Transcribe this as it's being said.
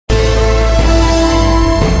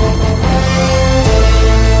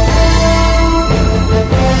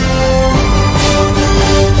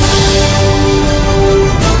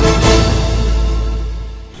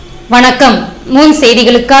வணக்கம். மூன்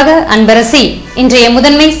செய்திகளுக்காக அன்பரசி. இன்றைய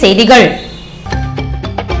முதன்மை செய்திகள்.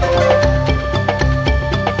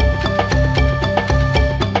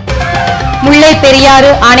 முல்லை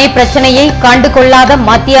பெரியாறு அணை பிரச்சனையை கண்டுகொள்ளாத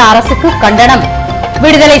மத்திய அரசுக்கு கண்டனம்.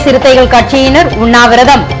 விடுதலை சிறுத்தைகள் கட்சியினர்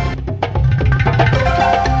உண்ணாவிரதம்.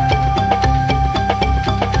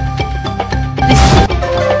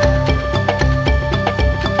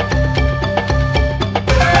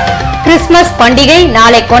 கிறிஸ்துமஸ் பண்டிகை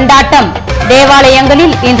நாளை கொண்டாட்டம்.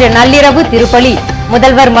 தேவாலயங்களில் இன்று நள்ளிரவு திருப்பலி.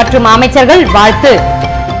 முதல்வர் மற்றும் அமைச்சர்கள் வாழ்த்து.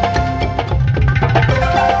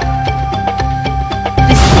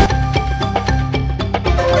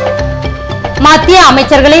 மத்திய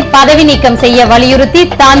அமைச்சர்களை பதவி நீக்கம் செய்ய வலியுறுத்தி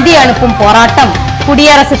தந்தி அனுப்பும் போராட்டம்.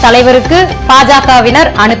 குடியரசுத் தலைவருக்கு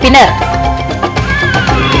பாஜகவினர் அனுப்பினர்.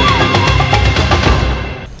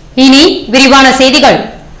 இனி விரிவான செய்திகள்.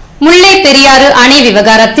 முல்லை பெரியாறு அணை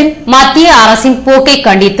விவகாரத்தில் மத்திய அரசின் போக்கை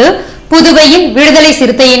கண்டித்து புதுவையில் விடுதலை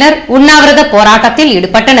சிறுத்தையினர் உண்ணாவிரத போராட்டத்தில்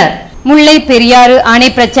ஈடுபட்டனர். முல்லை பெரியாறு அணை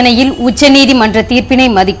பிரச்சனையில் உச்சநீதிமன்ற தீர்ப்பினை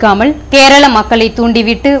மதிக்காமல் கேரள மக்களை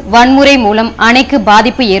தூண்டிவிட்டு வன்முறை மூலம் அணைக்கு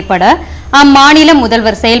பாதிப்பு ஏற்பட அம்மாநில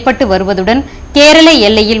முதல்வர் செயல்பட்டு வருவதுடன் கேரள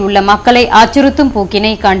எல்லையில் உள்ள மக்களை அச்சுறுத்தும்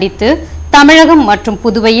போக்கினை கண்டித்து தமிழகம் மற்றும்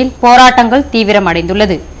புதுவையில் போராட்டங்கள்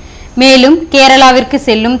தீவிரமடைந்துள்ளது. மேலும் கேரளாவிற்கு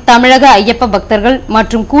செல்லும் தமிழக ஐயப்ப பக்தர்கள்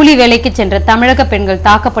மற்றும் கூலி வேலைக்கு சென்ற தமிழக பெண்கள்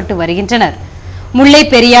தாக்கப்பட்டு வருகின்றனர். முல்லை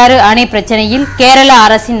பெரியாறு அணை பிரச்சனையில் கேரள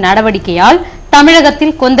அரசின் நடவடிக்கையால்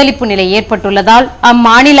தமிழகத்தில் கொந்தளிப்பு நிலை ஏற்பட்டுள்ளதால்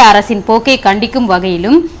அம்மாநில அரசின் போக்கை கண்டிக்கும்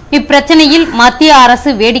வகையிலும் இப்பிரச்சனையில் மத்திய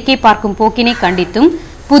அரசு வேடிக்கை பார்க்கும் போக்கினை கண்டித்தும்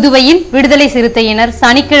புதுவையில் விடுதலை சிறுத்தையினர்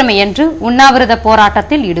சனிக்கிழமையன்று உண்ணாவிரத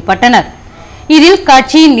போராட்டத்தில் ஈடுபட்டனர். இதில்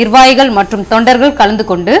கட்சியின் நிர்வாகிகள் மற்றும் தொண்டர்கள் கலந்து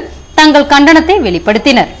கொண்டு தங்கள் கண்டனத்தை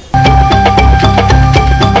வெளிப்படுத்தினர்.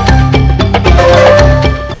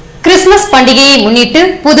 கிறிஸ்துமஸ் பண்டிகையை முன்னிட்டு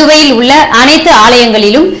புதுவையில் உள்ள அனைத்து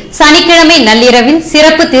ஆலயங்களிலும் சனிக்கிழமை நள்ளிரவில்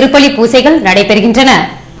சிறப்பு திருப்பலி பூசைகள் நடைபெறுகின்றன.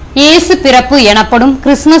 இயேசு பிறப்பு எனப்படும்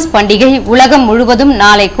கிறிஸ்துமஸ் பண்டிகை உலகம் முழுவதும்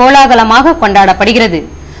நாளை கோலாகலமாக கொண்டாடப்படுகிறது.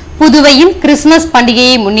 புதுவையில் கிறிஸ்துமஸ்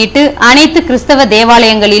பண்டிகையை முன்னிட்டு அனைத்து கிறிஸ்தவ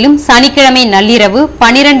தேவாலயங்களிலும் சனிக்கிழமை நள்ளிரவு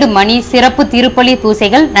 12 மணி சிறப்பு திருப்பலி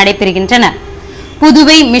பூசைகள் நடைபெறுகின்றன.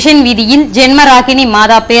 புதுவை மிஷன் வீதியில் ஜென்மராகினி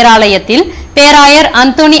மாதா பேராலயத்தில் பேராயர்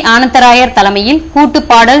அந்தோணி ஆனந்தராயர் தலைமையில்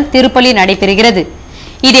கூட்டுப்பாடல் திருப்பலி நடைபெறுகிறது.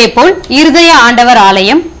 இதேபோல் இருதய ஆண்டவர்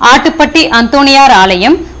ஆலயம், ஆட்டுப்பட்டி அந்தோணியார்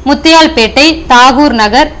ஆலயம், முத்தியால்பேட்டை, தாகூர்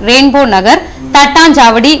நகர், ரெயின்போ நகர்,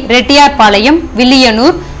 தட்டாஞ்சாவடி, ரெட்டியார்பாளையம்,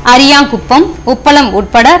 வில்லியனூர், அரியாங்குப்பம், உப்பளம்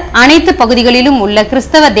உட்பட அனைத்து பகுதிகளிலும் உள்ள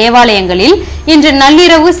கிறிஸ்தவ தேவாலயங்களில் இன்று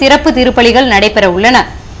நள்ளிரவு சிறப்பு திருப்பலிகள் நடைபெற உள்ளன.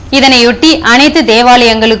 இதனையொட்டி அனைத்து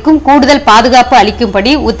தேவாலயங்களுக்கும் கூடுதல் பாதுகாப்பு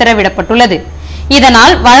அளிக்கும்படி உத்தரவிடப்பட்டுள்ளது.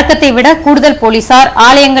 இதனால் வழக்கத்தை விட கூடுதல் போலீசார்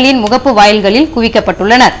ஆலயங்களின் முகப்பு வாயில்களில்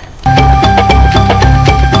குவிக்கப்பட்டுள்ளனர்.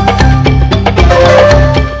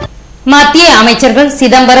 மத்திய அமைச்சர்கள்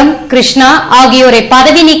சிதம்பரம், கிருஷ்ணா ஆகியோரை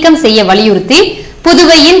பதவி நீக்கம் செய்ய வலியுறுத்தி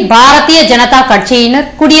புதுவையில் பாரதிய ஜனதா கட்சியினர்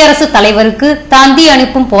குடியரசுத் தலைவருக்கு தந்தி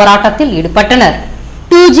அனுப்பும் போராட்டத்தில் ஈடுபட்டனர்.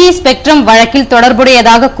 2G ஸ்பெக்ட்ரம் வழக்கில்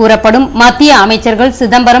தொடர்புடையதாக கூறப்படும் மத்திய அமைச்சர்கள்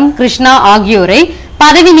சிதம்பரம், கிருஷ்ணா ஆகியோரை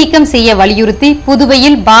பதவி நீக்கம் செய்ய வலியுறுத்தி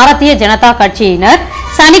புதுவையில் பாரதிய ஜனதா கட்சியினர்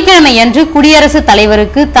சனிக்கிழமையன்று குடியரசுத்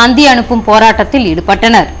தலைவருக்கு தந்தி அனுப்பும் போராட்டத்தில்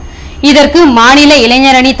ஈடுபட்டனர். இதற்கு மாநில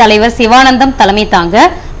இளைஞரணி தலைவர் சிவானந்தம் தலைமை தாங்க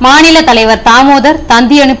மாநில தலைவர் தாமோதர்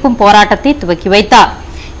தந்தி அனுப்பும் போராட்டத்தை துவக்கி வைத்தார்.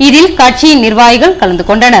 இதில் கட்சியின் நிர்வாகிகள் கலந்து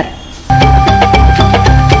கொண்டனர்.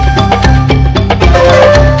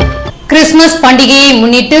 கிறிஸ்துமஸ் பண்டிகையை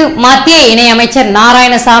முன்னிட்டு மத்திய இணையமைச்சர்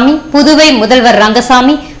நாராயணசாமி, புதுவை முதல்வர்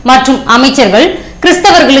ரங்கசாமி மற்றும் அமைச்சர்கள்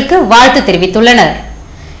கிறிஸ்தவர்களுக்கு வாழ்த்து தெரிவித்துள்ளனர்.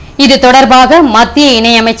 இது தொடர்பாக மத்திய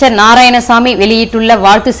இணையமைச்சர் நாராயணசாமி வெளியிட்டுள்ள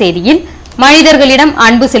வாழ்த்து செய்தியில், மனிதர்களிடம்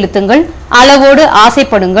அன்பு செலுத்துங்கள், அளவோடு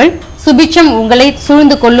ஆசைப்படுங்கள், சுபிட்சம் உங்களை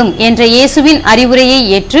சூழ்ந்து கொள்ளும் என்ற இயேசுவின் அறிவுரையை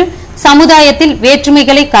ஏற்று சமுதாயத்தில்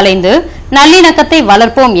வேற்றுமைகளை களைந்து நல்லிணக்கத்தை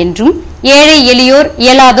வளர்ப்போம் என்றும், ஏழை எளியோர்,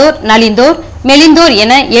 இயலாதோர், நலிந்தோர், மெலிந்தோர்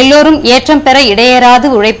என எல்லோரும் ஏற்றம் பெற இடையேறாது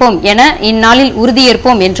உழைப்போம் என இந்நாளில்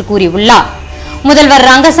உறுதியேற்போம் என்று கூறியுள்ளார். முதல்வர்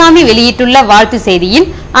ரங்கசாமி வெளியிட்டுள்ள வாழ்த்து செய்தியில்,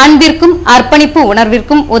 அன்பிற்கும் அர்ப்பணிப்பு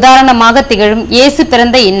உணர்விற்கும் உதாரணமாக திகழும் இயேசு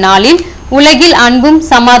பிறந்த இந்நாளில் உலகில் அன்பும்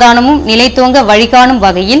சமாதானமும் நிலைத்தோங்க வழிகாணும்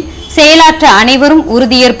வகையில் செயலாற்ற அனைவரும்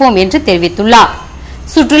உறுதியேற்போம் என்று தெரிவித்துள்ளார்.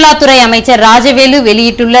 சுற்றுலாத்துறை அமைச்சர் ராஜவேலு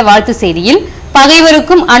வெளியிட்டுள்ள வாழ்த்து செய்தியில்,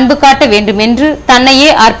 பகைவருக்கும் அன்பு காட்ட வேண்டுமென்று தன்னையே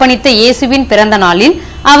அர்ப்பணித்த இயேசுவின் பிறந்த நாளில்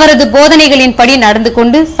அவரது போதனைகளின்படி நடந்து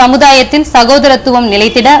கொண்டு சமுதாயத்தில் சகோதரத்துவம்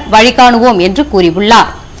நிலைத்திட வழிகாணுவோம் என்று கூறியுள்ளார்.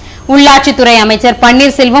 உள்ளாட்சித்துறை அமைச்சர்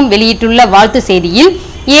பன்னீர்செல்வம் வெளியிட்டுள்ள வாழ்த்து செய்தியில்,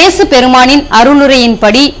 இயேசு பெருமானின்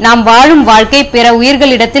அருளுரையின்படி நாம் வாழும் வாழ்க்கை பிற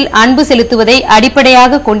உயிர்களிடத்தில் அன்பு செலுத்துவதை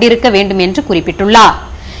அடிப்படையாக கொண்டிருக்க வேண்டும் என்று குறிப்பிட்டுள்ளார்.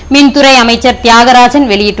 மின்துறை அமைச்சர் தியாகராஜன்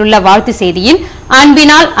வெளியிட்டுள்ள வாழ்த்து செய்தியில்,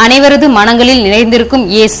 அன்பினால் அனைவரது மனங்களில் நிறைந்திருக்கும்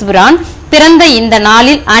இயேசுபிரான் பிறந்த இந்த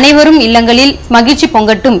நாளில் அனைவரும் இல்லங்களில் மகிழ்ச்சி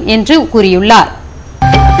பொங்கட்டும் என்று கூறியுள்ளார்.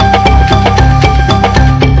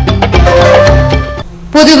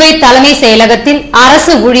 புதுவை தலைமை செயலகத்தில்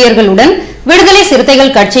அரசு ஊழியர்களுடன் விடுதலை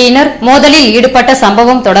சிறுத்தைகள் கட்சியினர் மோதலில் ஈடுபட்ட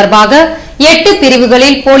சம்பவம் தொடர்பாக 8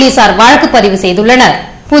 பிரிவுகளில் போலீசார் வழக்கு பதிவு செய்துள்ளனர்.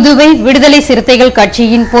 புதுவை விடுதலை சிறுத்தைகள்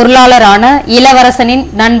கட்சியின் பொருளாளரான இளவரசனின்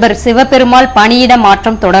நண்பர் சிவபெருமாள் பணியிட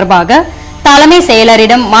மாற்றம் தொடர்பாக தலைமை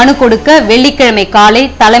செயலரிடம் மனு கொடுக்க வெள்ளிக்கிழமை காலை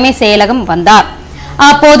தலைமை செயலகம் வந்தார்.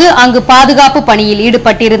 அப்போது அங்கு பாதுகாப்பு பணியில்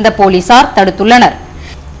ஈடுபட்டிருந்த போலீசார் தடுத்துள்ளனர்.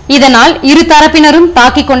 இதனால் இரு தரப்பினரும்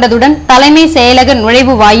தாக்கிக் கொண்டதுடன் தலைமை செயலக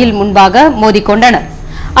நுழைவு வாயில் முன்பாக மோதிக்கொண்டனர்.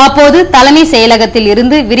 அப்போது தலைமை செயலகத்தில்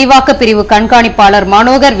இருந்து விரிவாக்க பிரிவு கண்காணிப்பாளர்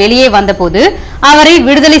மனோகர் வெளியே வந்தபோது அவரை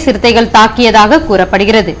விடுதலை சிறுத்தைகள் தாக்கியதாக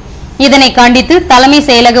கூறப்படுகிறது. இதனை கண்டித்து தலைமை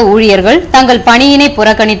செயலக ஊழியர்கள் தங்கள் பணியினை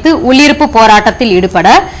புறக்கணித்து உள்ளிருப்பு போராட்டத்தில் ஈடுபட,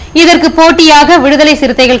 இதற்கு போட்டியாக விடுதலை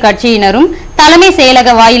சிறுத்தைகள் கட்சியினரும் தலைமை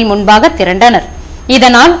செயலக வாயில் முன்பாக திரண்டனர்.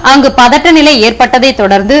 இதனால் அங்கு பதட்ட நிலை ஏற்பட்டதை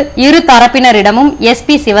தொடர்ந்து இரு தரப்பினரிடமும்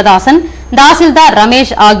எஸ்பி சிவதாசன், தாசில்தார்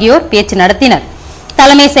ரமேஷ் ஆகியோர் பேச்சு நடத்தினர்.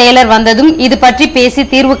 தலைமை செயலர் வந்ததும் இது பற்றி பேசி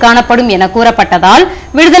தீர்வு காணப்படும் என கூறப்பட்டதால்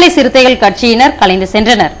விடுதலை சிறுத்தைகள் கட்சியினர் கலைந்து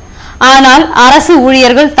சென்றனர். ஆனால் அரசு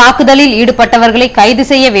ஊழியர்கள் தாக்குதலில் ஈடுபட்டவர்களை கைது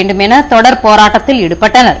செய்ய வேண்டும் என தொடர் போராட்டத்தில்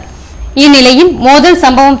ஈடுபட்டனர். இந்நிலையில் மோதல்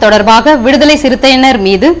சம்பவம் தொடர்பாக விடுதலை சிறுத்தையினர்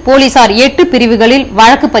மீது போலீசார் 8 பிரிவுகளில்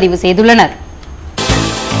வழக்கு பதிவு செய்துள்ளனர்.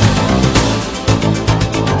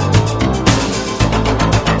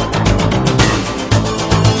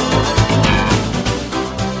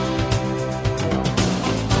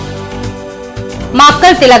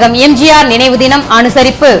 மக்கள் திலகம் எம்ஜிஆர் நினைவு தினம்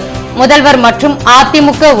அனுசரிப்பு. முதல்வர் மற்றும்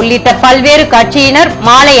அதிமுக உள்ளிட்ட பல்வேறு கட்சியினர்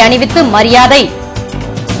மாலை அணிவித்து மரியாதை.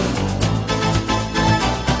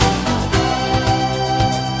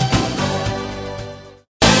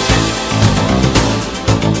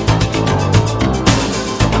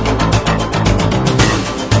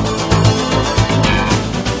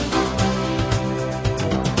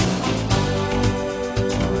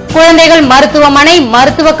 குழந்தைகள் மருத்துவமனை,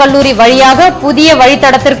 மருத்துவக் கல்லூரி வழியாக புதிய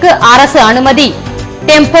வழித்தடத்திற்கு அரசு அனுமதி.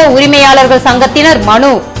 டெம்போ உரிமையாளர்கள் சங்கத்தினர்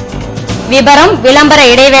மனு. விபரம் விளம்பர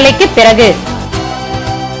இடைவேளைக்கு பிறகு.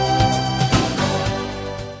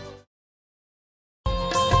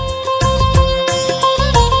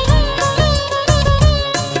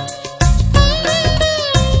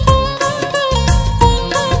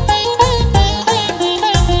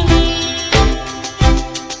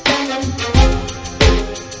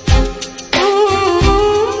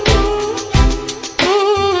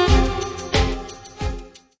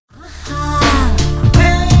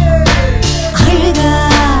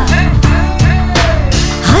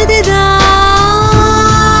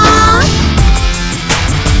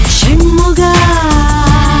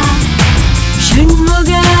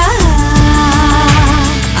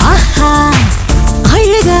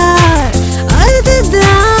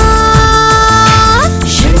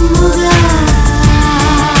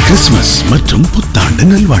 கிறிஸ்துமஸ் மற்றும் புத்தாண்டு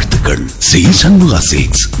நல்வாழ்த்துக்கள். சி சண்முகா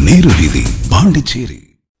சில்க்ஸ், நேரு வீதி, பாண்டிச்சேரி.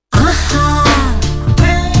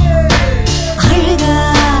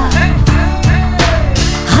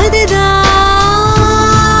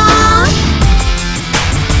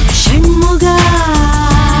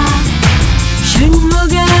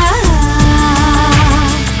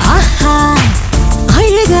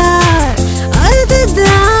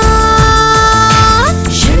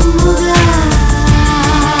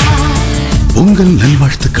 உங்கள்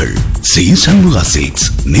நல்வாழ்த்துக்கள். சி சண்முகா சில்க்ஸ்,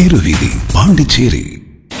 நேரு வீதி, பாண்டிச்சேரி.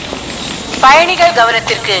 பயணிகள்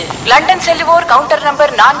கவனத்திற்கு. London செல்லுவோர் counter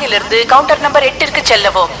number 4 counter number 8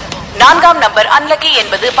 செல்லவும். 4ஆம் நம்பர் அன்லக்கி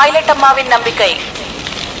என்பது பைலட் அம்மாவின் நம்பிக்கை.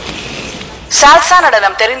 சால்சா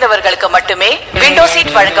நடனம் தெரிந்தவர்களுக்கு மட்டுமே விண்டோ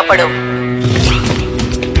சீட் வழங்கப்படும்.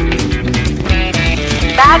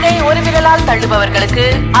 பேக்கை ஒரு விரலால் தள்ளுபவர்களுக்கு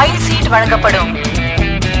ஐல் சீட் வழங்கப்படும்.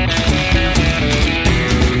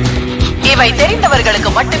 இவை தெரிந்தவர்களுக்கு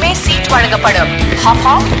மட்டுமே சீட் வழங்கப்படும். Hop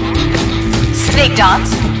hop, snake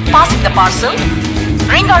dance, passing the parcel,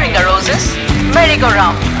 ரிங்கா ரிங்கா roses, மெரி கோ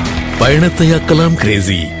ரவுண்ட். பயணத்தை ஆக்கலாம்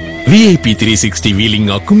கிரேசி. VIP 360 வீலிங்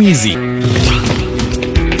ஆக்கும் easy.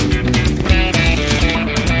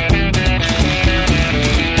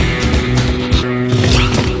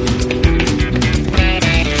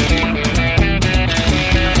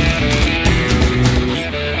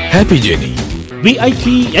 Happy journey. VIP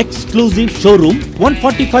exclusive showroom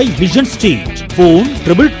 145 Vision Street. Phone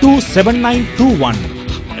 222791.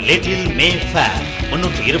 Little Mayfair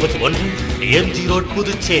 321 MG Road,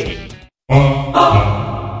 Puducherry.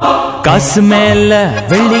 காசு மேல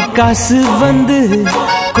வெள்ளி காசு வந்து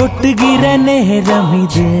கொட்டுகிற நேரம்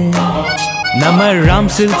இது நம்ம ராம்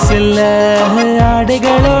சில்க் செல்ல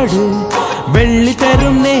ஆடைகளோடு வெள்ளி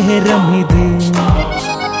தரும் நேரம் இது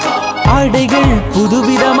ஆடைகள்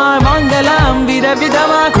புதுவிதமா வாங்கலாம்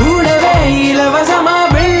விதவிதமா கூடவே இலவசமா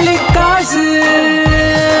வெள்ளி காசு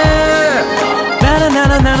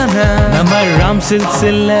நம்ம ராம் சில்க்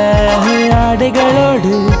செல்ல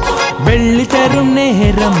ஆடைகளோடு வெள்ளி தரும்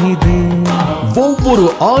நேரம் இது ஒவ்வொரு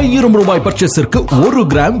 1000 ரூபாய் பர்ச்சேஸிற்கு 1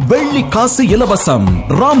 கிராம் வெள்ளி காசு இலவசம்.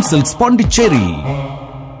 ராம் சில்க்ஸ் பாண்டிச்சேரி.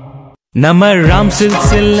 நம்ம ராம் சில்க்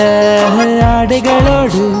செல்ல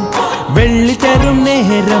ஆடைகளோடு வெள்ளி தரும்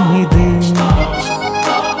நேரம் இது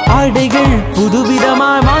ஆடைகள்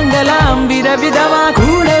புதுவிதமா வாங்கலாம் விதவிதமா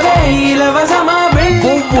கூடவே இலவசமா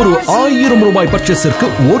ஒவ்வொரு 1000 ரூபாய் பர்ச்சேஸிற்கு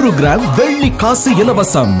 1 கிராம் வெள்ளி காசு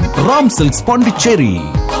இலவசம். Ram silks Pondicherry.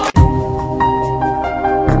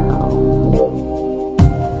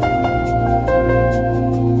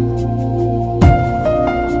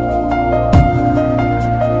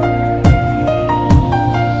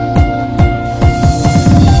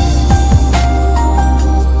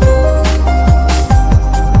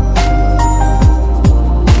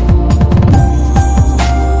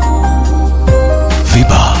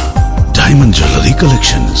 Jewelry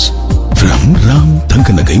collections from Ram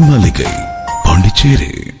Tanganagai Maligai,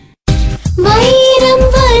 Pondicherry. வைரம்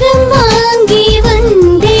வரம் வாங்கி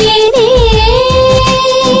வந்தேனே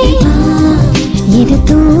இது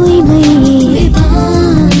தூய்மை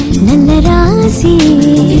நல்ல ராசி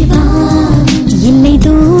இல்லை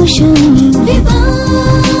தோஷம்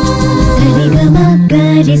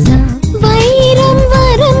சரிகமகரிசா வைரம்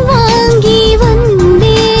வரம் வாங்கி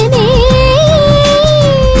வந்தேனே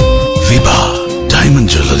Viva Diamond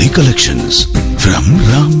Jewelry collections from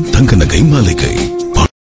Ram Tanganagai Maligai.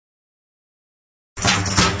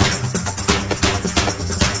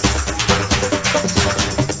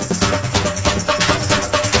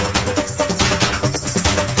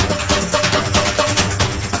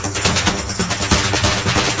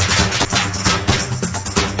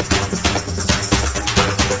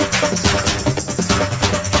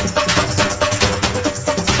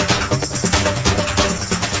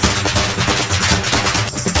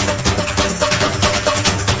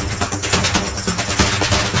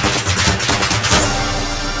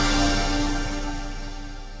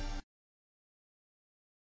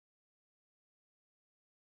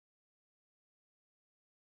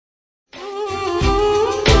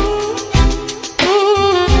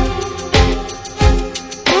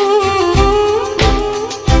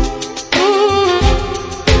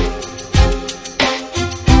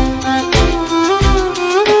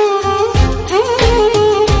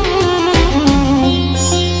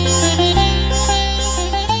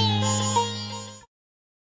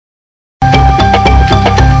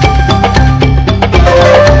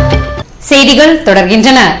 செய்திகள்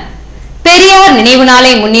தொடர்கின்றன. பெரியார் நினைவு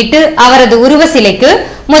நாளை முன்னிட்டு அவரது உருவ சிலைக்கு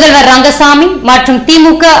முதல்வர் ரங்கசாமி மற்றும்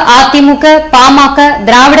திமுக, அதிமுக, பாமக,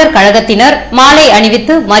 திராவிடர் கழகத்தினர் மாலை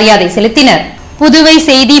அணிவித்து மரியாதை செலுத்தினர். புதுவை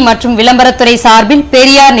செய்தி மற்றும் விளம்பரத்துறை சார்பில்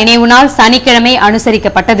பெரியார் நினைவு நாள் சனிக்கிழமை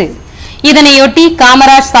அனுசரிக்கப்பட்டது. இதனையொட்டி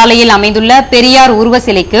காமராஜ் சாலையில் அமைந்துள்ள பெரியார் உருவ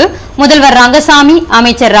சிலைக்கு முதல்வர் ரங்கசாமி,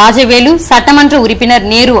 அமைச்சர் ராஜவேலு, சட்டமன்ற உறுப்பினர்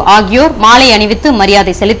நேரு ஆகியோர் மாலை அணிவித்து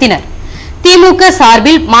மரியாதை செலுத்தினர். திமுக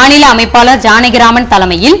சார்பில் மாநில அமைப்பாளர் ஜானகிராமன்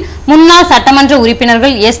தலைமையில் முன்னாள் சட்டமன்ற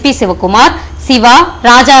உறுப்பினர்கள் SP சிவகுமார், சிவா,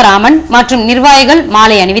 ராஜாராமன் மற்றும் நிர்வாகிகள்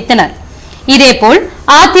மாலை அணிவித்தனர். இதேபோல்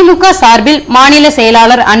அதிமுக சார்பில் மாநில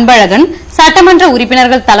செயலாளர் அன்பழகன், சட்டமன்ற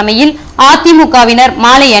உறுப்பினர்கள் தலைமையில் அதிமுகவினர்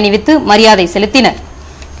மாலை அணிவித்து மரியாதை செலுத்தினர்.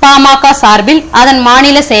 பாமக சார்பில் அதன்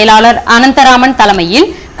மாநில செயலாளர் அனந்தராமன் தலைமையில்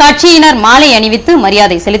கட்சியினர் மாலை அணிவித்து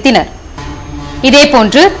மரியாதை செலுத்தினர்.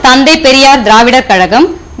 இதேபோன்று தந்தை பெரியார் திராவிடர் கழகம்,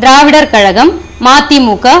 திராவிடர் கழகம்,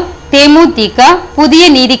 மதிமுக, தேமுதிக, புதிய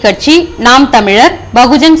நீதி கட்சி, நாம் தமிழர்,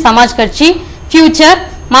 பகுஜன் சமாஜ் கட்சி, ஃபியூச்சர்,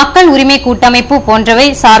 மக்கள் உரிமை கூட்டமைப்பு போன்றவை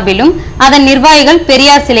சார்பிலும் அதன் நிர்வாகிகள்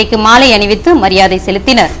பெரியார் சிலைக்கு மாலை அணிவித்து மரியாதை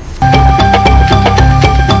செலுத்தினர்.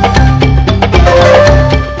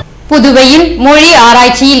 புதுவையில் மொழி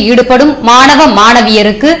ஆராய்ச்சியில் ஈடுபடும் மாணவ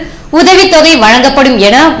மாணவியருக்கு உதவித்தொகை வழங்கப்படும்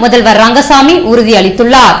என முதல்வர் ரங்கசாமி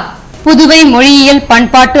உறுதியளித்துள்ளார். புதுவை மொழியியல்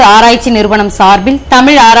பண்பாட்டு ஆராய்ச்சி நிறுவனம் சார்பில்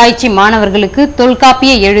தமிழ் ஆராய்ச்சி மாணவர்களுக்கு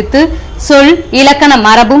தொல்காப்பிய எழுத்து, சொல், இலக்கண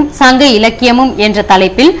மரபும் சங்க இலக்கியமும் என்ற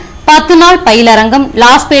தலைப்பில் 10 நாள் பயிலரங்கம்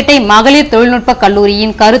லாஸ்பேட்டை மகளிர் தொழில்நுட்ப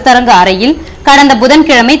கல்லூரியின் கருத்தரங்க அறையில் கடந்த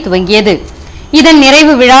புதன்கிழமை துவங்கியது. இதன்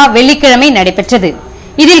நிறைவு விழா வெள்ளிக்கிழமை நடைபெற்றது.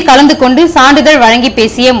 இதில் கலந்து கொண்டு சான்றிதழ் வழங்கி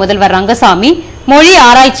பேசிய முதல்வர் ரங்கசாமி, மொழி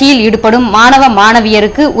ஆராய்ச்சியில் ஈடுபடும் மாணவ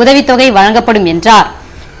மாணவியருக்கு உதவித்தொகை வழங்கப்படும் என்றார்.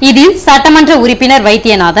 இதில் சட்டமன்ற உறுப்பினர்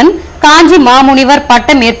வைத்தியநாதன், காஞ்சி மாமுனிவர்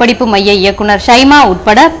பட்ட மேற்படிப்பு மைய இயக்குநர் ஷைமா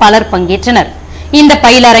உட்பட பலர் பங்கேற்றனர். இந்த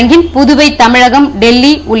பயிலரங்கில் புதுவை, தமிழகம்,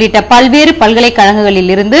 டெல்லி உள்ளிட்ட பல்வேறு பல்கலைக்கழகங்களில்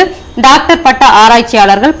இருந்து டாக்டர் பட்ட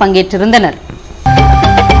ஆராய்ச்சியாளர்கள் பங்கேற்றிருந்தனர்.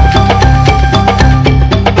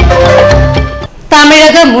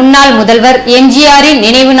 தமிழக முன்னாள் முதல்வர் எம்ஜிஆரின்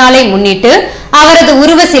நினைவு நாளை முன்னிட்டு அவரது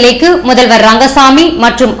உருவ சிலைக்கு முதல்வர் ரங்கசாமி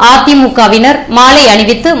மற்றும் அதிமுகவினர் மாலை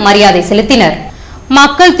அணிவித்து மரியாதை செலுத்தினர்.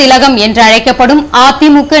 மக்கள் திலகம் என்று அழைக்கப்படும்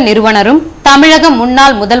அதிமுக நிறுவனரும் தமிழக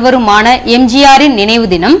முன்னாள் முதல்வருமான எம்ஜிஆரின் நினைவு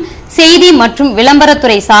தினம் செய்தி மற்றும்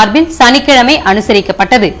விளம்பரத்துறை சார்பில் சனிக்கிழமை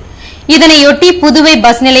அனுசரிக்கப்பட்டது. இதனையொட்டி புதுவை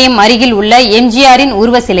பஸ் நிலையம் அருகில் உள்ள எம்ஜிஆரின்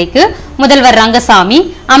உருவ சிலைக்கு முதல்வர் ரங்கசாமி,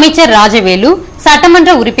 அமைச்சர் ராஜவேலு,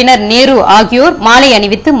 சட்டமன்ற உறுப்பினர் நேரு ஆகியோர் மாலை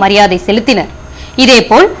அணிவித்து மரியாதை செலுத்தினர்.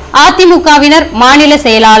 இதேபோல் அதிமுகவினர் மாநில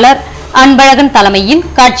செயலாளர் அன்பழகன் தலைமையில்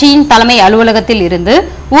கட்சியின் தலைமை அலுவலகத்தில் இருந்து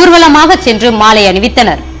ஊர்வலமாக சென்று மாலை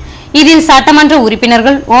அணிவித்தனர். இதில் சட்டமன்ற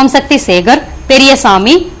உறுப்பினர்கள் ஓம்சக்தி சேகர்,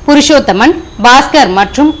 பெரியசாமி, புருஷோத்தமன், பாஸ்கர்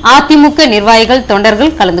மற்றும் அதிமுக நிர்வாகிகள்,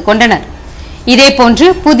 தொண்டர்கள் கலந்து கொண்டனர். இதேபோன்று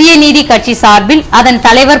புதிய நீதி கட்சி சார்பில் அதன்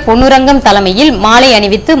தலைவர் பொன்னுரங்கம் தலைமையில் மாலை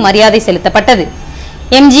அணிவித்து மரியாதை செலுத்தப்பட்டது.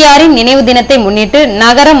 எம்ஜிஆரின் நினைவு தினத்தை முன்னிட்டு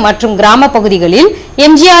நகரம் மற்றும் கிராம பகுதிகளில்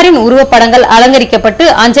எம்ஜிஆரின் உருவப்படங்கள் அலங்கரிக்கப்பட்டு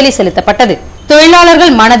அஞ்சலி செலுத்தப்பட்டது.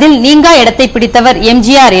 தொழிலாளர்கள் மனதில் நீங்கா இடத்தை பிடித்தவர்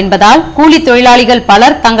எம்ஜிஆர் என்பதால் கூலி தொழிலாளிகள்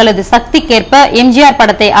பலர் தங்களது சக்திக்கேற்ப எம்ஜிஆர்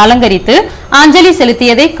படத்தை அலங்கரித்து அஞ்சலி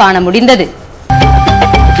செலுத்தியதை காண முடிந்தது.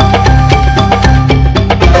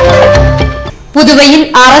 புதுவையில்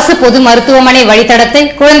அரசு பொது மருத்துவமனை வழித்தடத்தை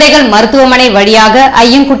குழந்தைகள் மருத்துவமனை வழியாக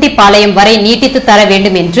ஐயங்குட்டி பாளையம் வரை நீட்டித்து தர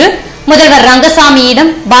வேண்டும் என்று முதல்வர்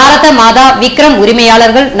ரங்கசாமியிடம் பாரத மாதா விக்ரம்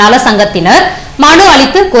உரிமையாளர்கள் நல சங்கத்தினர் மனு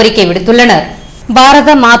அளித்து கோரிக்கை விடுத்துள்ளனர். பாரத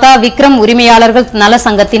மாதா விக்ரம் உரிமையாளர்கள் நல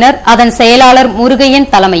சங்கத்தினர் அதன் செயலாளர் முருகையன்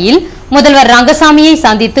தலைமையில் முதல்வர் ரங்கசாமியை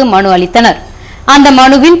சந்தித்து மனு அளித்தனர். அந்த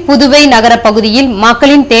மனுவில் புதுவை நகர பகுதியில்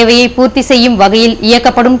மக்களின் தேவையை பூர்த்தி செய்யும் வகையில்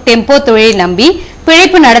இயக்கப்படும் டெம்போ தொழிலை நம்பி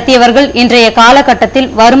பிழைப்பு நடத்தியவர்கள் இன்றைய காலகட்டத்தில்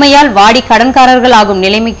வறுமையால் வாடி கடன்காரர்கள் ஆகும்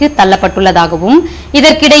நிலைமைக்கு தள்ளப்பட்டுள்ளதாகவும்,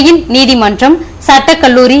 இதற்கிடையில் நீதிமன்றம்,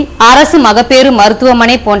 சட்டக்கல்லூரி, அரசு மகப்பேறு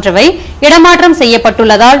மருத்துவமனை போன்றவை இடமாற்றம்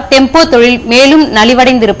செய்யப்பட்டுள்ளதால் டெம்போ தொழில் மேலும்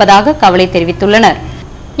நலிவடைந்திருப்பதாக கவலை தெரிவித்துள்ளனர்.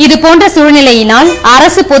 இதுபோன்ற சூழ்நிலையினால்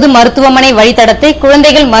அரசு பொது மருத்துவமனை வழித்தடத்தை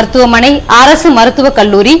குழந்தைகள் மருத்துவமனை, அரசு மருத்துவக்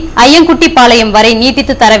கல்லூரி, ஐயங்குட்டிப்பாளையம் வரை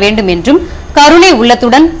நீட்டித்து தர வேண்டும் என்றும், கருணை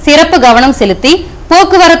உள்ளத்துடன் சிறப்பு கவனம் செலுத்தி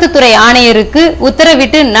போக்குவரத்து துறை ஆணையருக்கு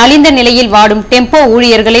உத்தரவிட்டு நலிந்த நிலையில் வாடும் டெம்போ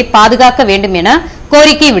ஊழியர்களை பாதுகாக்க வேண்டும் என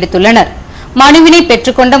கோரிக்கை விடுத்துள்ளனர். மனுவினை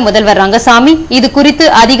பெற்றுக்கொண்ட முதல்வர் ரங்கசாமி இதுகுறித்து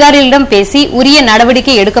அதிகாரிகளிடம் பேசி உரிய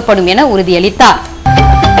நடவடிக்கை எடுக்கப்படும் என உறுதியளித்தார்.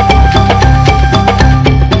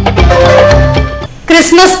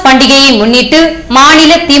 கிறிஸ்துமஸ் பண்டிகையை முன்னிட்டு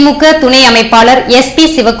மாநில திமுக துணை அமைப்பாளர் SP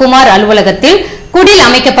சிவக்குமார் அலுவலகத்தில் குடில்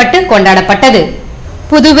அமைக்கப்பட்டு கொண்டாடப்பட்டது.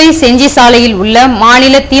 புதுவை செஞ்சி சாலையில் உள்ள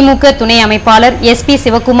மாநில திமுக துணை அமைப்பாளர் SP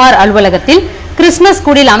சிவக்குமார் அலுவலகத்தில் கிறிஸ்துமஸ்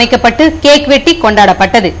குடில் அமைக்கப்பட்டு கேக் வெட்டி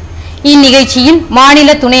கொண்டாடப்பட்டது. இந்நிகழ்ச்சியில்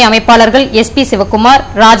மாநில துணை அமைப்பாளர்கள் SP சிவக்குமார்,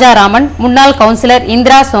 ராஜாராமன், முன்னாள் கவுன்சிலர்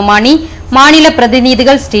இந்திரா சோமானி, மாநில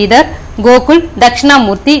பிரதிநிதிகள் ஸ்ரீதர், கோகுல்,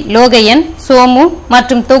 தட்சிணாமூர்த்தி, லோகையன், சோமு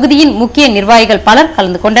மற்றும் தொகுதியின் முக்கிய நிர்வாகிகள் பலர்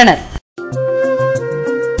கலந்து கொண்டனர்.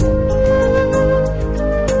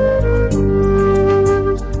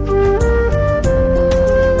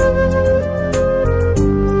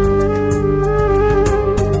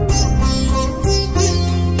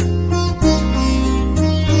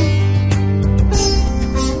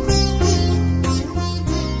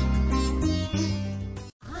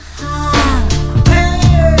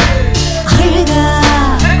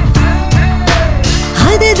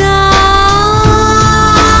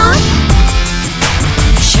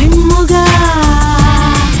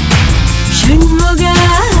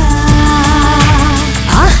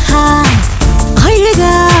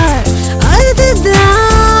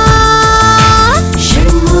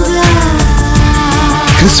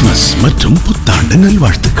 கிறிஸ்துமஸ் மற்றும் புத்தாண்டு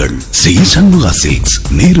நல்வாழ்த்துக்கள். சி சண்முகா சில்க்ஸ்,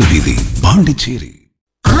 நேரு வீதி, பாண்டிச்சேரி.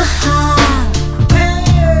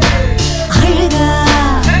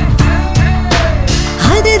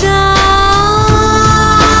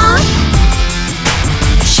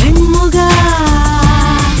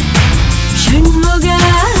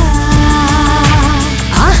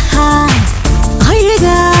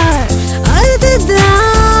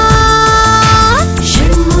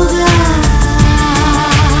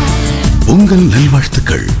 உங்கள்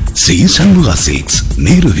நல்வாழ்த்துக்கள். சி சண்முகா சில்க்ஸ்,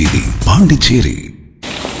 நேரு வீதி, பாண்டிச்சேரி.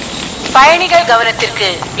 பயணிகள் கவனத்திற்கு.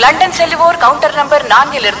 London செல்லுவோர் counter number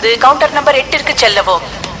 4 counter number 8 செல்லவும்.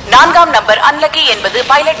 4ஆம் நம்பர் அன்லக்கி என்பது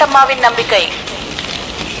பைலட் அம்மாவின் நம்பிக்கை.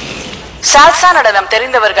 சால்சா நடனம்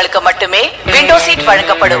தெரிந்தவர்களுக்கு மட்டுமே விண்டோ சீட்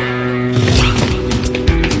வழங்கப்படும்.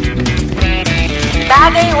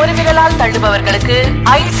 பேகை ஒரு விரலால் தள்ளுபவர்களுக்கு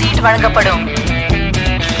ஐ சீட் வழங்கப்படும்.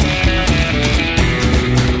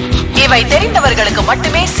 இவை தெரிந்தவர்களுக்கு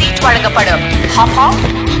மட்டுமே சீட் வழங்கப்படும். Hop hop,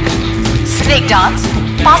 snake dance,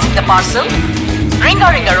 passing the parcel, ரிங்கா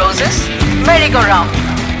roses, Marico round.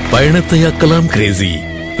 பயணத்தையாக்கலாம் Crazy.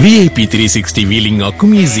 VIP 360 wheeling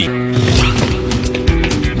ஆக்கும் easy.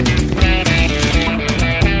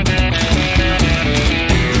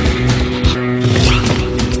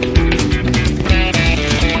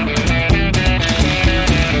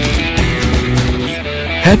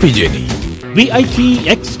 Happy journey. VIP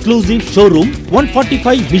exclusive showroom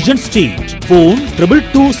 145 Vision Street. Phone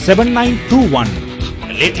 222791.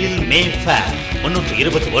 Little மே fair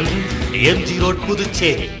 321 MG road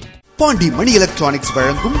Puducherry. Pandi மணி எலக்ட்ரானிக்ஸ்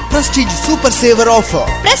வழங்கும் பிரஸ்டீஜ் சூப்பர் சேவர் ஆஃபர்.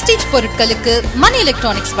 பிரஸ்டீஜ் பொருட்களுக்கு மணி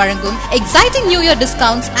electronics வழங்கும் exciting new year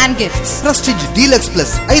discounts and gifts. Prestige deluxe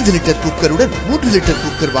plus 5 litre குக்கருடன் 3 litre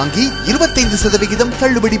cooker வாங்கி 25%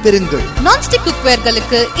 தள்ளுபடி பெறுங்கள். Nonstick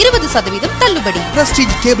குக்வேர்களுக்கு 20% தள்ளுபடி.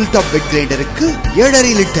 Prestige table top வெட் கிரைண்டருக்கு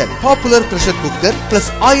 7.5 litre popular pressure cooker plus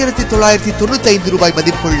 1995 ரூபாய்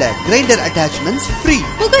மதிப்புள்ள grinder attachments free.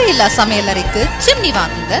 புகையில்லா சமையலறைக்கு chimney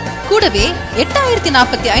வாங்குங்க. கூடவே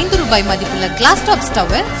 8045 ரூபாய் மதிப்புள்ள கிளாஸ் டாப்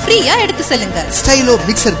ஸ்டவ் ஃப்ரீயா எடுத்து செல்லுங்க. ஸ்டைலோ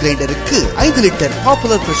mixer கிரைண்டருக்கு 5 litre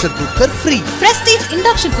popular pressure cooker free. Prestige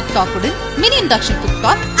induction cook டாப்புடன் mini induction cook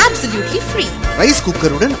top absolutely free. Rice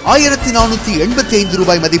குக்கருடன் 1485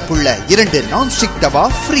 ரூபாய் மதிப்புள்ள 2 நான்ஸ்டிக் தவா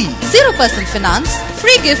free. 0% finance,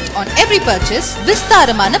 free gift on every purchase,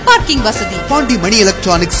 விஸ்தாரமான parking வசதி. பாண்டி மணி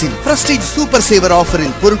எலக்ட்ரானிக்ஸின் பிரஸ்டீஜ் சூப்பர் சேவர்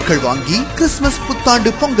ஆஃபரில் பொருட்கள் வாங்கி கிறிஸ்துமஸ், புத்தாண்டு,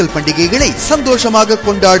 பொங்கல் பண்டிகைகளை சந்தோஷமாக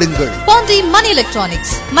கொண்டாடுங்கள். பாண்டி மணி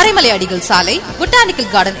எலக்ட்ரானிக்ஸ், மறைமலை அடிகள் சாலை,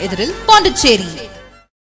 பொட்டானிக்கல் கார்டன் எதிரில், பாண்டிச்சேரி.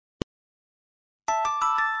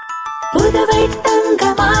 புதுவை தங்க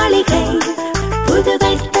மாளிகை,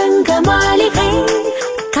 புதுவை தங்க மாளிகை,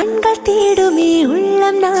 கண்கள் தேடுமே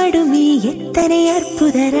உள்ளம் நாடுமே எத்தனை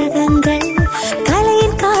அற்புத ரகங்கள்,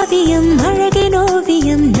 கலையின் காவியம் அழகின்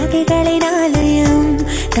ஓவியம் நகைகளின் ஆலயம்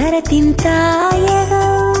தரத்தின்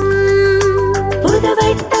தாயகம்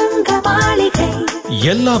புதுவை தங்க மாளிகை.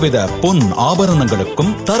 எல்லாவித பொன்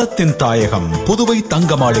ஆபரணங்களுக்கும் தரத்தின் தாயகம் புதுவை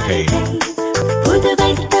தங்க மாளிகை.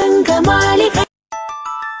 புதுவை தங்க மாளிகை,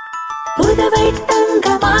 புதுவை தங்க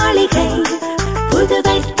மாளிகை,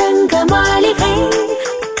 புதுவை தங்க மாளிகை,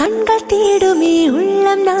 கண்கள் தேடுமே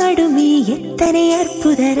உள்ளம் நாடுமே எத்தனை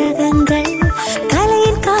அற்புத ரகங்கள்,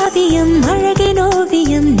 கலையின் காவியம் அழகின்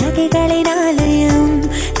ஓவியம் நகைகளின் ஆலயம்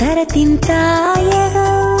தரத்தின்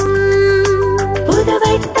தாயகம்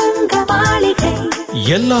புதுவை தங்க மாளிகை.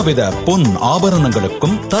 எல்லாவித பொன்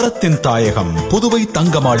ஆபரணங்களுக்கும் தரத்தின் தாயகம் புதுவை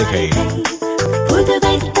தங்க மாளிகை.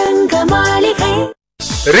 புதுவை தங்க மாளிகை.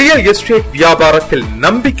 ரியல் எஸ்டேட் வியாபாரத்தில்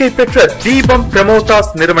நம்பிக்கை பெற்ற தீபம்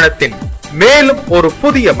பிரமோதாஸ் நிறுவனத்தின் மேலும் ஒரு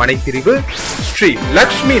புதிய மனைப்பிரிவு ஸ்ரீ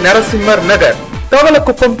லட்சுமி நரசிம்மர் நகர்,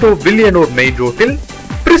 தவளக்குப்பம் டு வில்லியனூர் மெயின் ரோட்டில்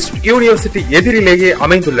பிரிஸ்ட் யூனிவர்சிட்டி எதிரிலேயே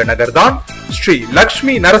அமைந்துள்ள நகர்தான் ஸ்ரீ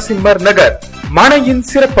லட்சுமி நரசிம்மர் நகர். மனையின்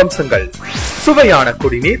சிறப்பம்சங்கள்: சுவையான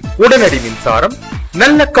குடிநீர், உடனடி மின்சாரம்,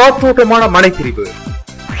 நல்ல காற்றோட்டமான மனைப்பிரிவு,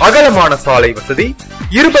 அகலமான சாலை வசதி,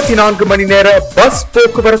 24 மணி நேர பஸ்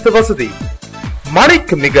போக்குவரத்து வசதி.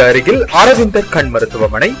 மனைக்கு மிக அருகில் அரவிந்தர் கண்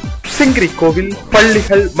மருத்துவமனை, சிங்கிரி கோவில்,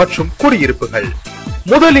 பள்ளிகள் மற்றும் குடியிருப்புகள்.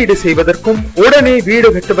 முதலீடு செய்வதற்கும் உடனே வீடு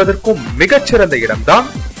கட்டுவதற்கும் மிகச்சிறந்த இடம்தான்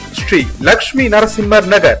ஸ்ரீ லட்சுமி நரசிம்மர்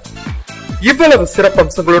நகர். இவ்வளவு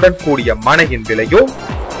சிறப்பம்சங்களுடன் கூடிய மனையின் விலையோ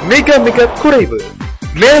மிக மிக குறைவு.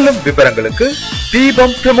 மேலும் விவரங்களுக்கு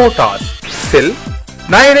தீபம் பிரமோட்டாஸ், செல்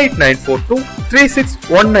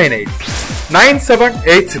 9894236198,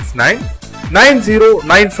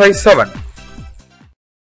 9786990957.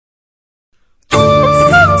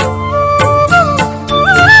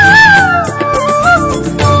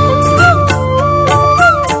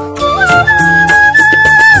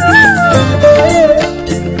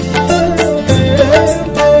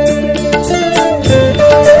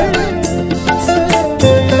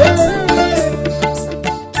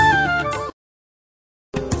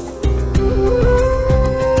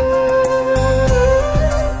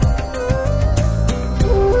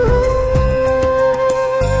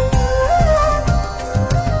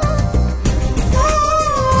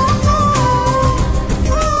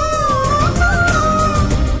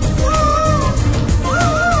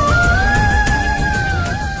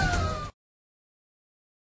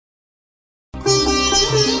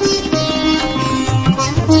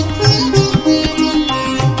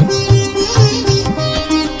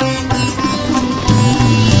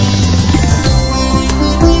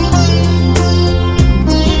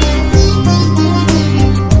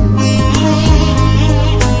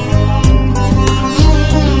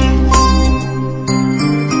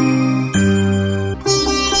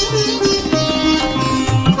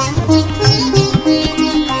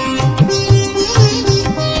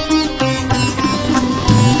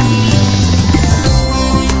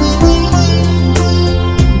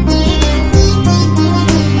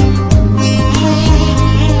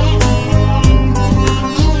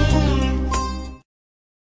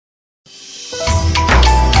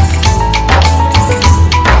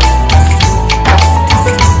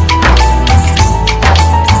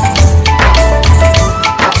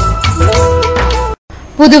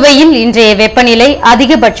 புதுவையில் இன்றைய வெப்பநிலை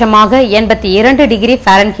அதிகபட்சமாக 82 டிகிரி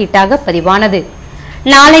ஃபாரன்ஹீட்டாக பதிவானது.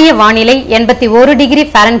 நாளைய வானிலை 81 டிகிரி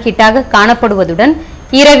ஃபாரன்ஹீட்டாக காணப்படுவதுடன்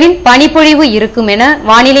இரவில் பனிப்பொழிவு இருக்கும் என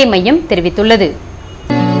வானிலை மையம் தெரிவித்துள்ளது.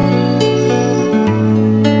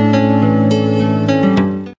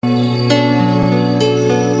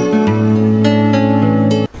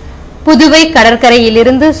 புதுவை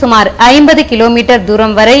கடற்கரையிலிருந்து சுமார் 50 கிலோமீட்டர்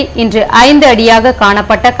தூரம் வரை இன்று 5 அடியாக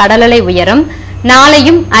காணப்பட்ட கடலலை உயரம்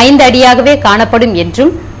நாளையும் 5 அடியாகவே காணப்படும்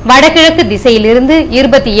என்றும் வடகிழக்கு திசையிலிருந்து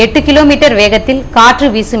 28 கிலோமீட்டர் வேகத்தில் காற்று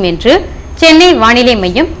வீசும் என்று சென்னை வானிலை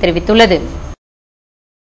மையம் தெரிவித்துள்ளது.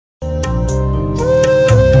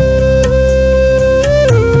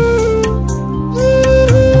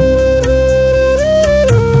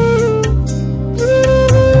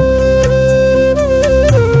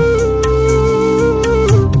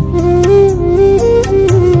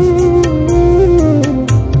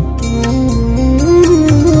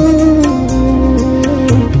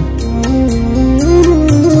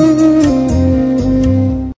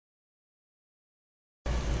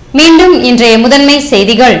 மீண்டும் இன்றைய முதன்மை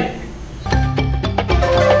செய்திகள்.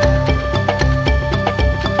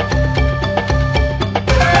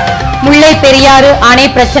 முல்லை பெரியாறு அணை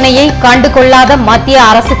பிரச்சனையை கண்டுகொள்ளாத மத்திய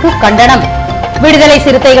அரசுக்கு கண்டனம். விடுதலை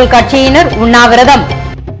சிறுத்தைகள் கட்சியினர் உண்ணாவிரதம்.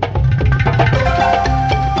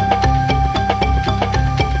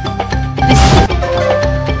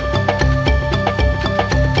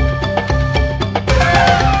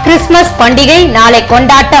 கிறிஸ்துமஸ் பண்டிகை நாளை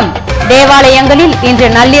கொண்டாட்டம். தேவாலயங்களில் இன்று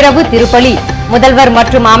நள்ளிரவு திருப்பலி. முதல்வர்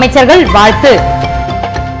மற்றும் அமைச்சர்கள் வாழ்த்து.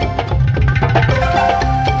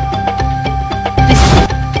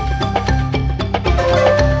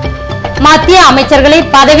 மத்திய அமைச்சர்களை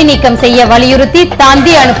பதவி நீக்கம் செய்ய வலியுறுத்தி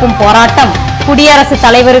தந்தி அனுப்பும் போராட்டம். குடியரசுத்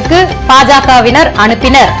தலைவருக்கு பாஜகவினர்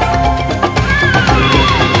அனுப்பினர்.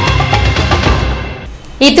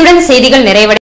 இத்துடன் செய்திகள் நிறைவடை